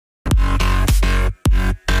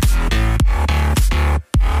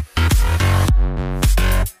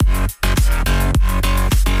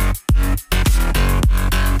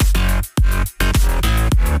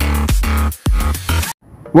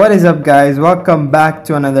What is up, guys? Welcome back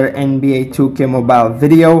to another NBA 2K mobile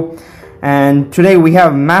video, and today we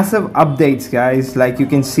have massive updates, guys. Like you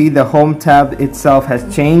can see, the home tab itself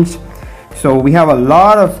has changed, so we have a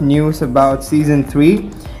lot of news about season 3,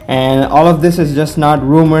 and all of this is just not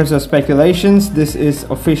rumors or speculations. This is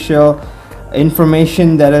official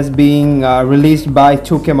information that is being released by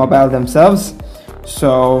 2K mobile themselves.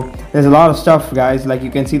 So there's a lot of stuff, guys. Like you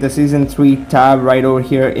can see the season 3 tab right over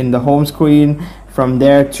here in the home screen. From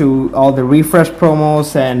there to all the refresh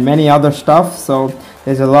promos and many other stuff. So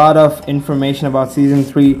there's a lot of information about season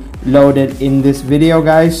 3 loaded in this video,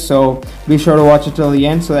 guys, so be sure to watch it till the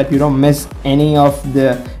end so that you don't miss any of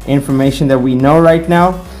the information that we know right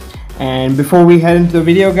now. And before we head into the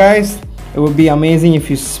video, guys, it would be amazing if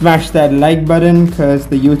you smash that like button, because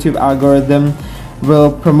the YouTube algorithm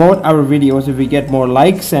will promote our videos if we get more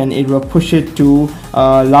likes, and it will push it to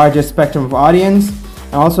a larger spectrum of audience.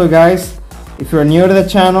 And also, guys, if you're new to the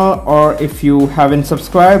channel or if you haven't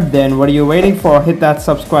subscribed, then what are you waiting for? Hit that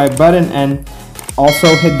subscribe button and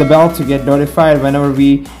also hit the bell to get notified whenever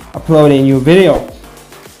we upload a new video.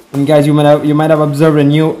 And guys, you might have observed a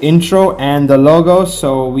new intro and the logo.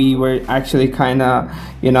 So we were actually kind of,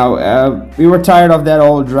 we were tired of that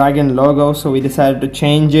old dragon logo, so we decided to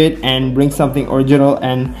change it and bring something original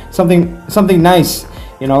and something nice.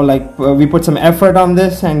 We put some effort on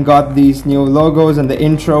this and got these new logos and the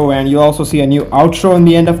intro, and you also see a new outro in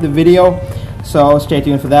the end of the video, so stay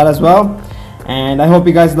tuned for that as well. And I hope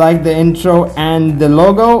you guys like the intro and the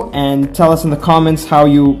logo, and tell us in the comments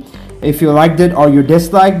if you liked it or you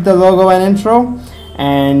disliked the logo and intro.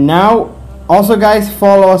 And now also, guys,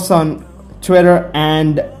 follow us on Twitter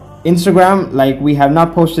and Instagram. Like, we have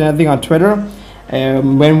not posted anything on Twitter.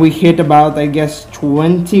 When we hit about, I guess,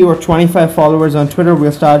 20 or 25 followers on Twitter,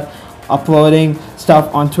 we'll start uploading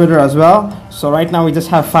stuff on Twitter as well. So right now we just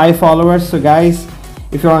have 5 followers. So guys,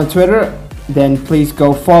 if you're on Twitter, then please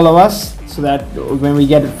go follow us, so that when we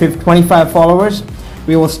get 25 followers,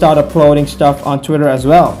 we will start uploading stuff on Twitter as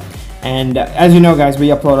well. And as you know, guys, we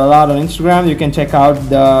upload a lot on Instagram. You can check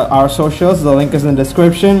out our socials. The link is in the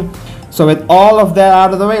description. So with all of that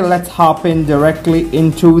out of the way, let's hop in directly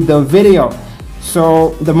into the video.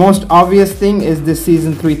 So the most obvious thing is this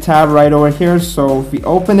season 3 tab right over here. So if we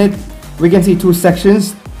open it, we can see 2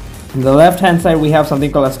 sections. On the left hand side we have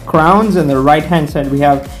something called as crowns, and the right hand side we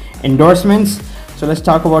have endorsements. So let's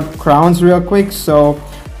talk about crowns real quick. So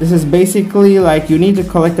this is basically like you need to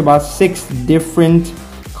collect about 6 different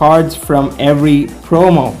cards from every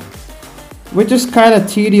promo, which is kind of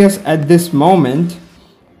tedious at this moment,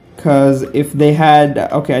 because if they had,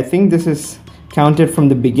 okay, I think this is counted from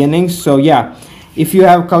the beginning. So yeah, if you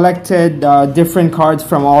have collected different cards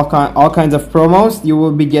from all kinds of promos, you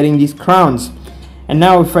will be getting these crowns. And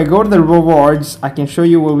now if I go to the rewards, I can show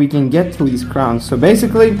you where we can get to these crowns. So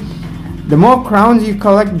basically, the more crowns you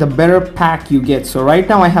collect, the better pack you get. So right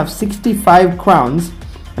now I have 65 crowns,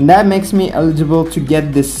 and that makes me eligible to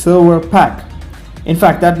get this silver pack. In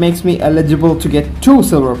fact, that makes me eligible to get 2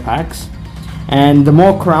 silver packs. And the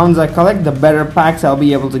more crowns I collect, the better packs I'll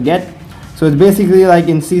be able to get. So it's basically like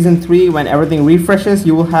in season 3, when everything refreshes,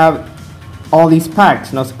 you will have all these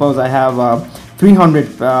packs. Now suppose I have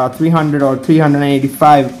 300 or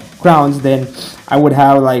 385 crowns, then I would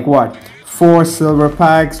have like what, 4 silver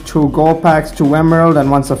packs, 2 gold packs, 2 emerald, and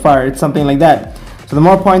 1 sapphire. It's something like that. So the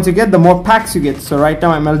more points you get, the more packs you get. So right now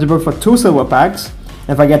I'm eligible for 2 silver packs.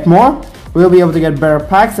 If I get more, we'll be able to get better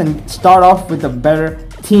packs and start off with a better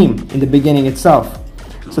team in the beginning itself.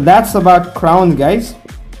 So that's about crowns, guys.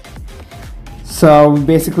 So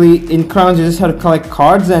basically in crowns you just have to collect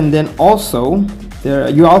cards, and then also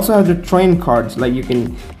you also have to train cards. Like you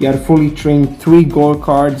have to fully train 3 gold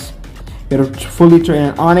cards, you have to fully train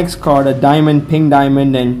an onyx card, a diamond, pink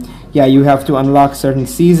diamond, and yeah, you have to unlock certain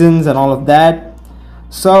seasons and all of that.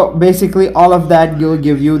 So basically all of that will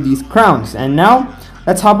give you these crowns. And now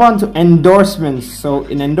let's hop on to endorsements. So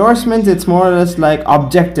in endorsements, it's more or less like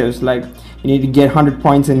objectives. Like you need to get 100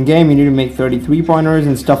 points in game, you need to make 33 pointers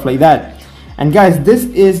and stuff like that. And guys, this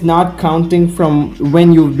is not counting from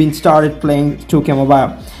when you've been started playing 2K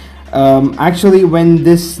mobile. Actually, when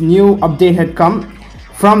this new update had come,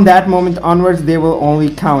 from that moment onwards they will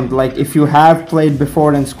only count. Like if you have played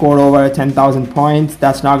before and scored over 10,000 points,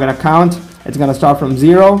 that's not gonna count. It's gonna start from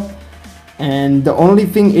 0. And the only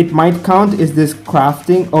thing it might count is this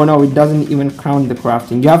crafting. Oh no, it doesn't even count the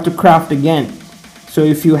crafting. You have to craft again. So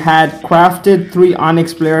if you had crafted 3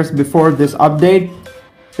 onyx players before this update,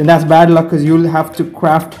 then that's bad luck, because you'll have to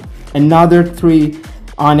craft another 3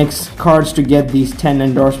 onyx cards to get these 10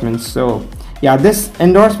 endorsements. So yeah, this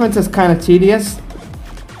endorsements is kind of tedious,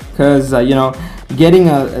 because getting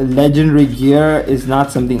a legendary gear is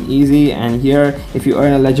not something easy, and here if you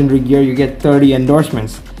earn a legendary gear you get 30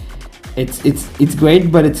 endorsements. It's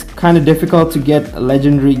great, but it's kind of difficult to get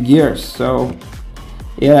legendary gears. So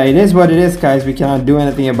yeah, it is what it is, guys. We cannot do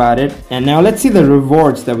anything about it. And now let's see the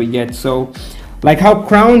rewards that we get. So like how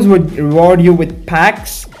crowns would reward you with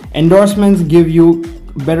packs, endorsements give you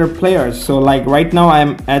better players. So like right now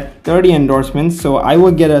I'm at 30 endorsements, so I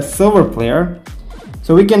will get a silver player.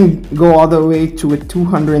 So we can go all the way to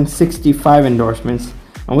 265 endorsements,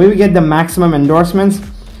 and when we get the maximum endorsements,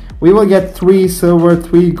 we will get 3 silver,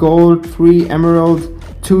 3 gold, 3 emerald,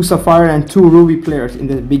 2 sapphire, and 2 ruby players in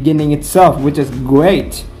the beginning itself, which is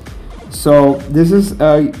great. So this is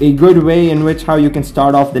a good way in which how you can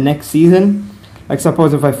start off the next season. Like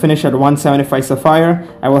suppose if I finish at 175 sapphire,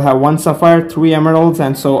 I will have 1 sapphire, 3 emeralds,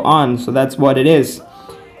 and so on. So that's what it is.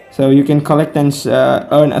 So you can collect and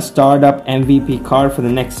earn a startup MVP card for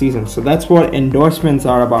the next season. So that's what endorsements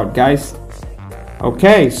are about, guys.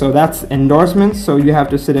 Okay, so that's endorsements. So you have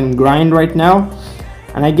to sit and grind right now,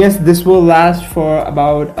 and I guess this will last for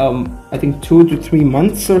about I think 2 to 3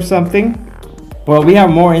 months or something. Well, we have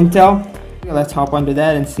more intel. Let's hop onto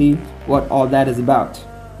that and see what all that is about.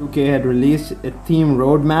 2K had released a theme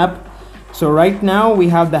roadmap. So right now we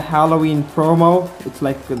have the Halloween promo. It's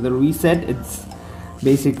like the reset. It's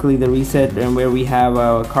basically the reset, and where we have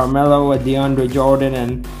Carmelo, DeAndre Jordan,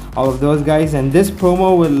 and all of those guys. And this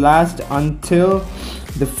promo will last until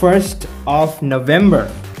the 1st of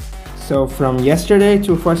November. So from yesterday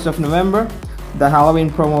to 1st of November, the Halloween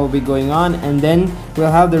promo will be going on, and then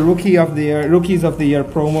we'll have the Rookies of the Year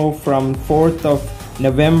promo from 4th of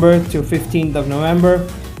November to 15th of November.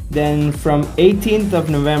 Then from 18th of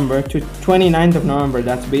November to 29th of November,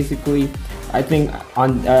 that's basically, I think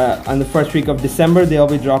on the first week of December, they'll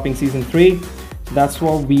be dropping season 3. That's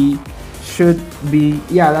what we should be,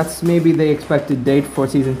 yeah, that's maybe the expected date for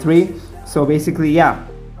season 3. So basically, yeah,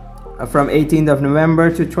 from 18th of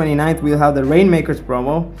November to 29th, we'll have the Rainmakers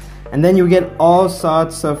promo. And then you get all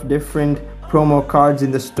sorts of different promo cards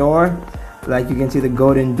in the store. Like you can see the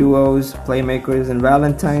Golden Duos, Playmakers, and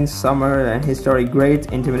Valentine's, Summer, and Historic Great,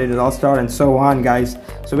 Intimidated All-Star, and so on, guys.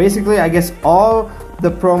 So basically, I guess all the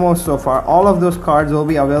promos so far, all of those cards will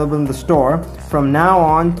be available in the store from now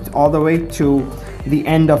on all the way to the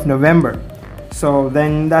end of November. So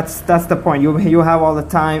then that's the point. You have all the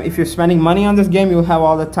time. If you're spending money on this game, you'll have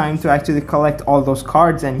all the time to actually collect all those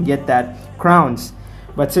cards and get that crowns.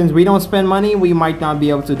 But since we don't spend money, we might not be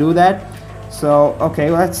able to do that. So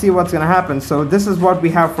okay, let's see what's gonna happen. So this is what we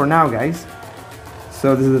have for now, guys.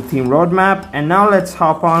 So this is the theme roadmap, and now let's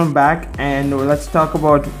hop on back and let's talk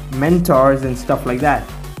about mentors and stuff like that.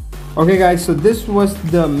 Okay guys, so this was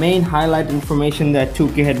the main highlight information that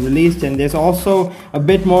 2K had released, and there's also a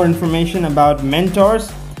bit more information about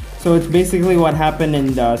mentors. So it's basically what happened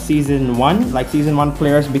in the season 1, like season 1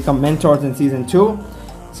 players become mentors in season 2.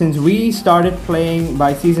 Since we started playing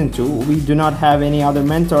by season 2, we do not have any other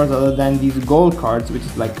mentors other than these gold cards, which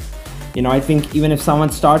is like, you know, I think even if someone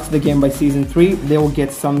starts the game by season 3, they will get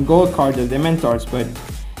some gold cards as their mentors. But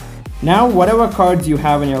now whatever cards you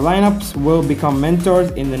have in your lineups will become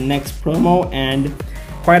mentors in the next promo, and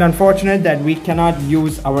quite unfortunate that we cannot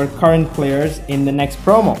use our current players in the next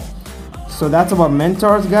promo. So that's about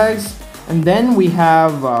mentors, guys. And then we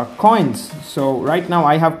have coins. So right now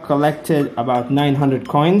I have collected about 900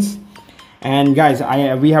 coins, and guys,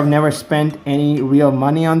 we have never spent any real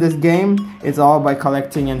money on this game. It's all by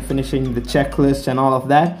collecting and finishing the checklist and all of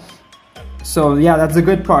that. So yeah, that's the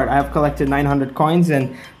good part. I have collected 900 coins,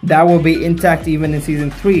 and that will be intact even in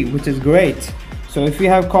season 3, which is great. So if you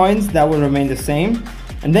have coins, that will remain the same.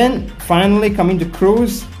 And then finally coming to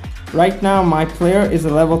crews, right now my player is a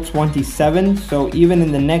level 27, so even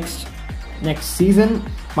in the next season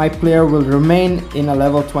my player will remain in a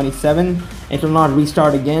level 27. It will not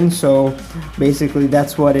restart again. So basically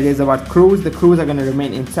that's what it is about crews. The crews are going to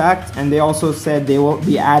remain intact, and they also said they will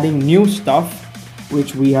be adding new stuff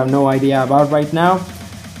which we have no idea about right now.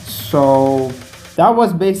 So that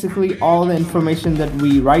was basically all the information that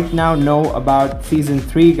we right now know about season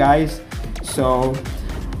 3, guys. So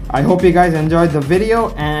I hope you guys enjoyed the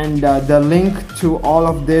video, and the link to all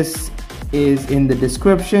of this is in the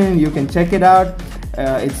description. You can check it out.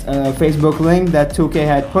 It's a Facebook link that 2K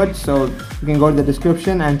had put, so you can go to the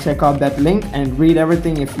description and check out that link and read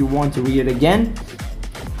everything if you want to read it again.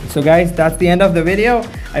 So guys, that's the end of the video.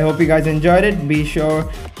 I hope you guys enjoyed it. Be sure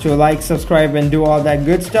to like, subscribe, and do all that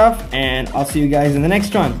good stuff, and I'll see you guys in the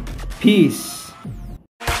next one. Peace.